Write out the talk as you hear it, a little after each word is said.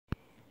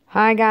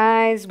Hi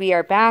guys, we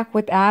are back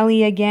with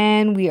Ali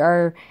again. We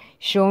are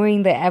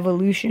showing the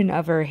evolution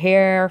of her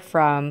hair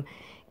from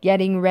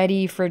getting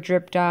ready for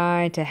drip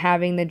dye to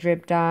having the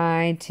drip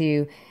dye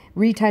to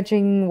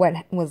retouching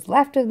what was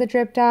left of the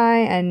drip dye,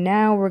 and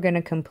now we're going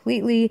to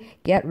completely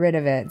get rid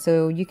of it.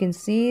 So you can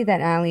see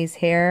that Ali's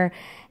hair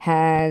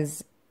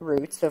has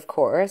roots, of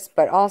course,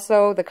 but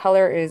also the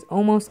color is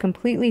almost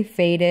completely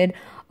faded.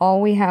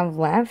 All we have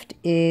left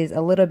is a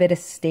little bit of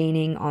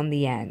staining on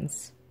the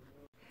ends.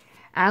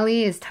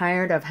 Ali is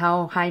tired of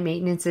how high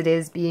maintenance it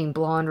is being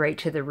blonde right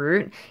to the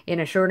root. In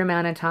a short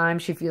amount of time,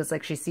 she feels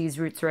like she sees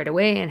roots right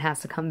away and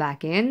has to come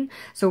back in.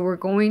 So we're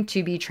going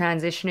to be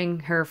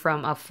transitioning her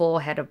from a full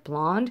head of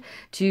blonde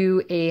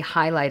to a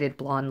highlighted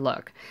blonde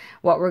look.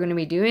 What we're going to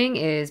be doing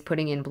is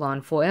putting in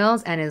blonde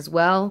foils and as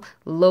well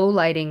low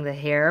lighting the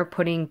hair,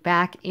 putting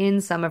back in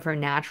some of her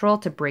natural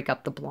to break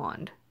up the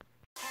blonde.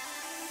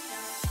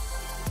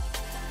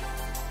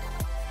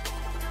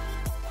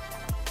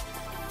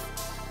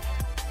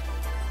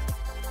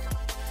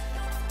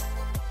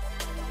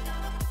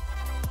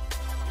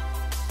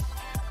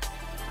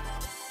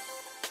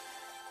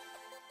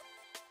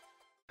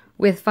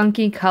 With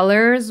funky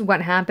colors,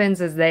 what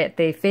happens is that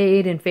they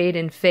fade and fade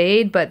and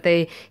fade, but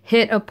they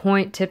hit a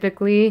point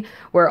typically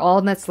where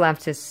all that's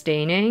left is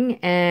staining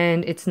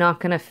and it's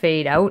not going to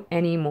fade out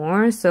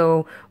anymore.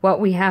 So what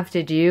we have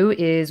to do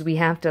is we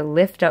have to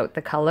lift out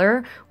the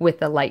color with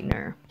the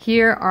lightener.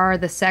 Here are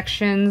the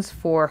sections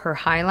for her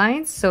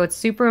highlights. So it's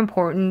super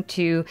important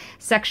to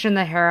section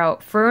the hair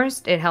out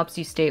first. It helps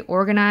you stay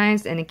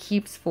organized and it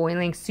keeps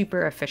foiling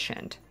super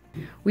efficient.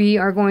 We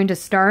are going to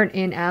start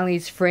in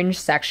Ali's fringe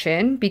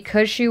section.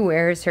 Because she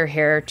wears her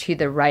hair to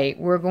the right,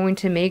 we're going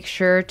to make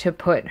sure to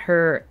put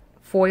her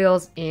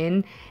foils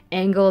in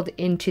angled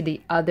into the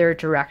other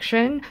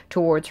direction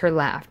towards her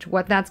left.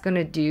 What that's going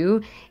to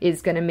do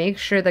is going to make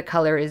sure the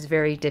color is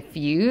very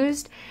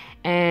diffused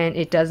and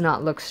it does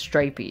not look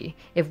stripy.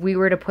 If we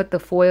were to put the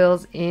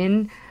foils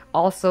in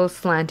also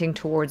slanting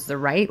towards the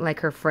right like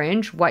her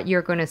fringe, what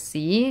you're going to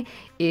see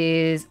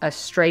is a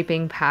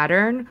striping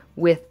pattern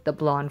with the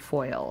blonde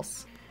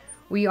foils.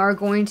 We are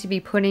going to be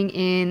putting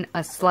in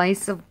a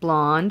slice of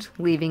blonde,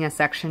 leaving a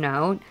section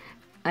out,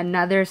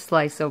 another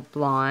slice of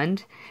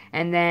blonde,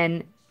 and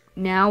then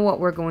now what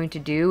we're going to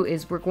do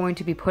is we're going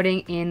to be putting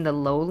in the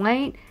low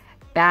light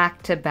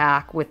back to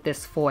back with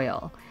this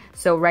foil.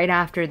 So right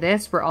after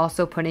this, we're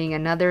also putting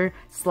another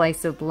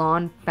slice of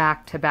blonde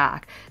back to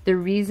back. The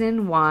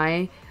reason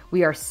why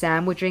we are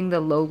sandwiching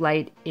the low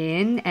light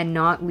in and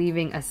not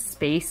leaving a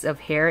space of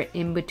hair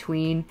in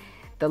between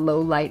the low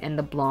light and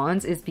the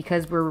blondes is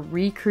because we're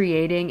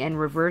recreating and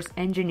reverse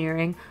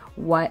engineering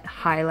what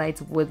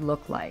highlights would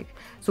look like.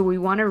 So we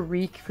want to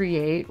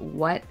recreate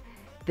what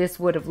this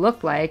would have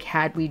looked like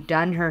had we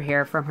done her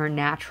hair from her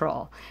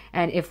natural.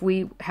 And if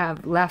we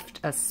have left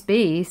a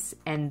space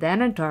and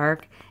then a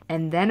dark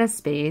and then a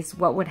space,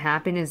 what would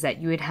happen is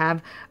that you would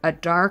have a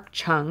dark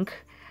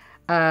chunk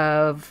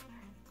of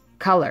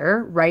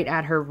color right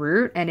at her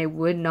root and it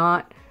would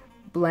not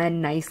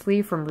blend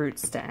nicely from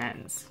roots to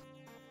ends.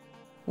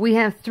 We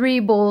have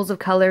 3 bowls of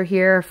color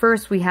here.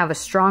 First, we have a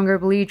stronger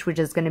bleach, which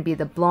is going to be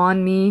the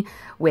Blonde Me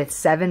with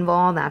 7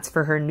 vol. That's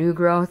for her new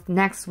growth.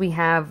 Next, we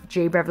have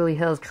J. Beverly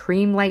Hills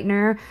Cream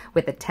Lightener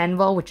with a 10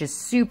 vol, which is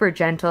super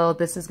gentle.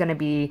 This is going to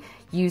be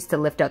used to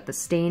lift out the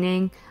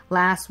staining.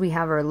 Last, we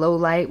have our Low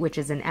Light, which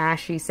is an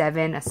Ashy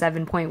 7, a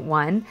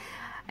 7.1.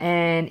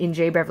 and in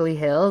J. Beverly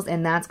Hills,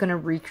 and that's going to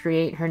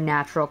recreate her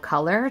natural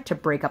color to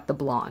break up the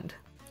blonde.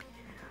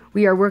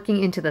 We are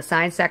working into the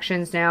side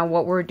sections now.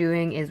 What we're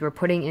doing is we're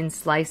putting in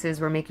slices.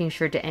 We're making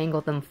sure to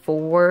angle them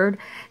forward.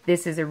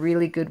 This is a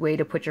really good way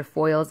to put your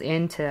foils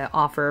in to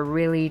offer a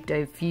really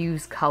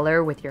diffuse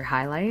color with your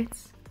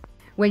highlights.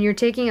 When you're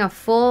taking a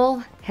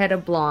full head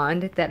of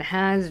blonde that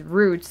has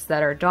roots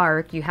that are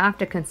dark, you have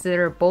to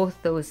consider both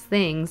those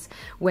things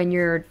when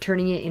you're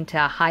turning it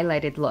into a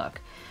highlighted look.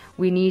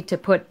 We need to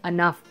put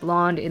enough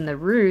blonde in the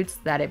roots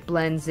that it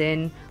blends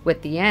in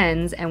with the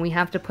ends, and we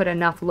have to put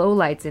enough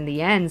lowlights in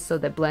the ends so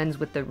that it blends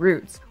with the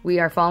roots. We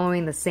are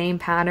following the same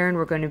pattern.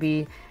 We're going to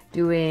be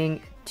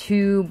doing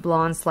 2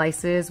 blonde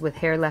slices with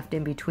hair left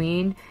in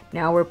between.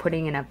 Now we're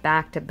putting in a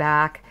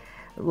back-to-back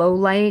low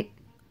light,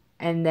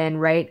 and then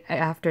right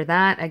after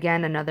that,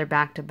 again, another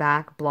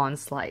back-to-back blonde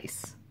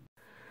slice.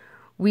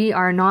 We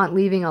are not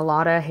leaving a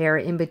lot of hair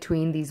in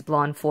between these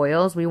blonde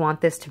foils. We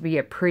want this to be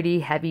a pretty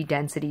heavy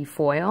density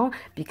foil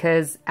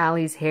because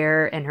Ali's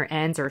hair and her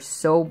ends are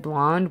so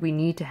blonde. We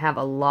need to have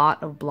a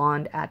lot of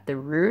blonde at the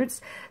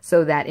roots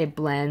so that it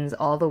blends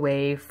all the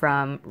way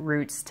from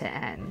roots to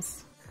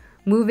ends.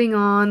 Moving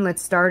on,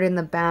 let's start in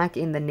the back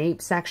in the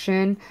nape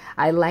section.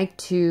 I like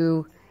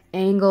to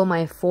angle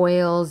my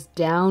foils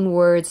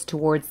downwards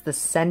towards the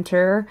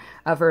center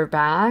of her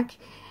back.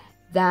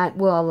 That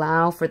will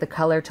allow for the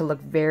color to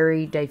look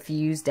very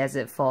diffused as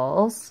it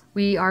falls.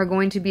 We are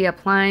going to be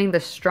applying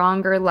the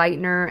stronger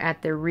lightener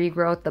at the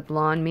regrowth, the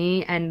Blonde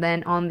Me, and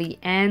then on the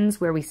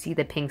ends where we see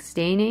the pink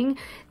staining,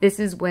 this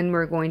is when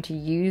we're going to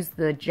use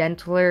the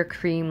gentler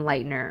cream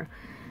lightener.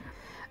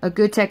 A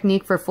good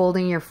technique for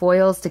folding your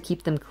foils to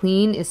keep them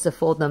clean is to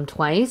fold them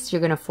twice. You're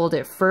going to fold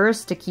it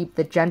first to keep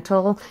the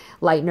gentle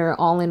lightener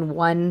all in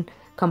one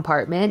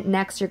compartment.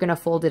 Next, you're going to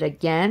fold it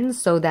again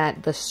so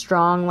that the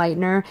strong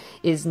lightener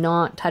is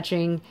not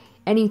touching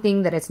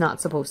anything that it's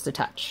not supposed to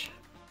touch.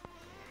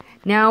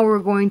 Now we're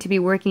going to be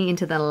working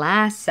into the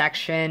last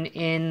section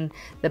in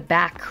the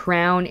back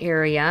crown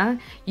area.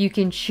 You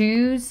can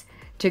choose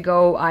to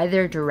go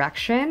either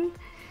direction.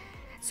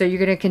 So you're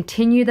going to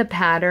continue the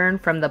pattern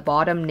from the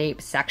bottom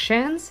nape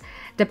sections.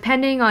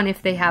 Depending on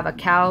if they have a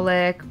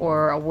cowlick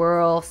or a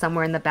whorl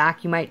somewhere in the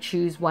back, you might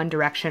choose one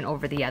direction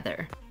over the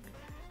other.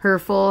 Her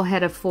full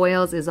head of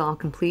foils is all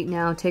complete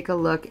now. Take a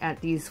look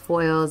at these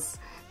foils.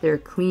 They're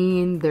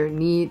clean, they're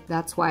neat.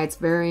 That's why it's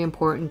very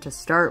important to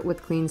start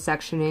with clean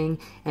sectioning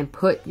and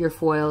put your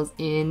foils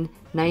in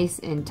nice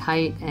and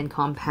tight and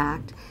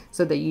compact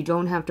so that you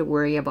don't have to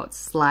worry about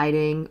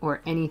sliding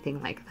or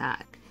anything like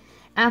that.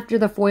 After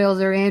the foils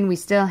are in, we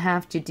still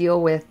have to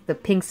deal with the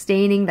pink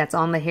staining that's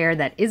on the hair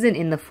that isn't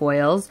in the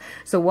foils.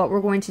 So what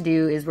we're going to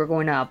do is we're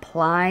going to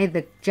apply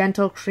the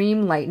gentle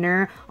cream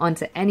lightener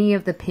onto any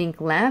of the pink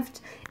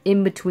left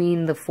in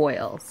between the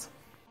foils.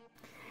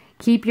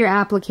 Keep your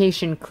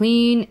application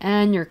clean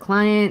and your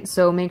client,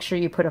 so make sure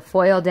you put a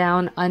foil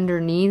down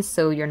underneath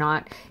so you're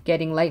not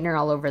getting lightener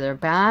all over their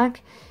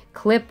back.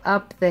 Clip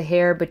up the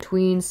hair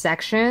between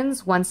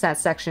sections. Once that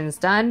section is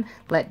done,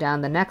 let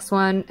down the next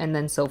one, and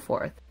then so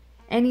forth.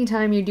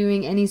 Anytime you're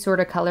doing any sort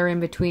of color in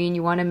between,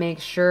 you want to make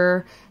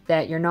sure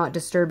that you're not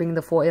disturbing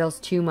the foils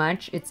too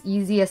much. It's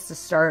easiest to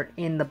start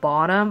in the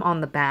bottom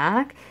on the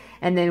back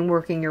and then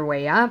working your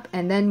way up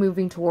and then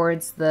moving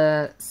towards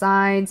the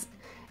sides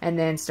and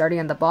then starting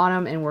on the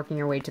bottom and working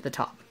your way to the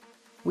top.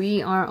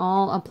 We are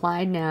all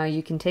applied now.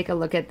 You can take a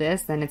look at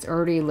this, and it's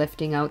already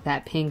lifting out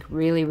that pink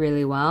really,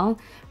 really well.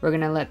 We're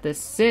going to let this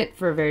sit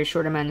for a very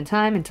short amount of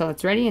time until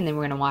it's ready, and then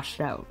we're going to wash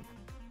it out.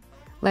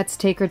 Let's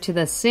take her to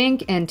the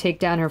sink and take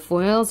down her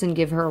foils and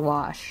give her a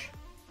wash.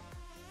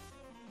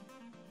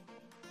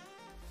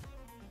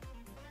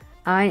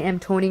 I am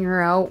toning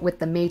her out with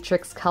the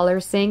Matrix Color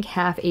Sink,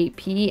 half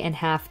 8p and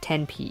half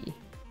 10p.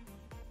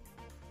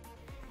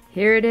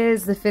 Here it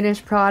is, the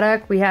finished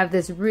product. We have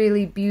this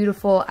really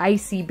beautiful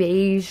icy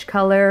beige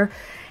color.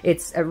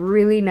 It's a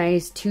really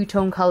nice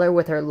two-tone color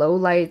with her low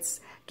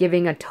lights,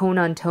 giving a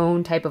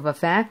tone-on-tone type of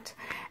effect.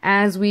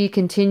 As we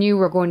continue,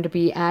 we're going to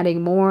be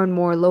adding more and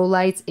more low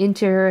lights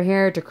into her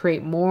hair to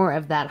create more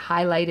of that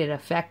highlighted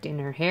effect in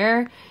her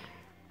hair.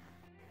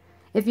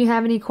 If you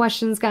have any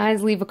questions,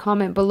 guys, leave a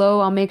comment below.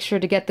 I'll make sure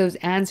to get those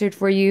answered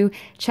for you.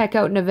 Check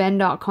out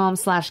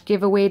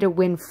nvenn.com/giveaway to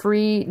win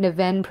free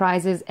nvenn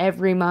prizes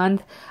every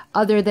month.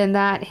 Other than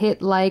that,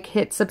 hit like,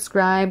 hit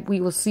subscribe.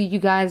 We will see you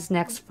guys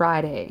next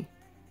Friday.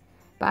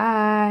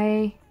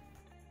 Bye.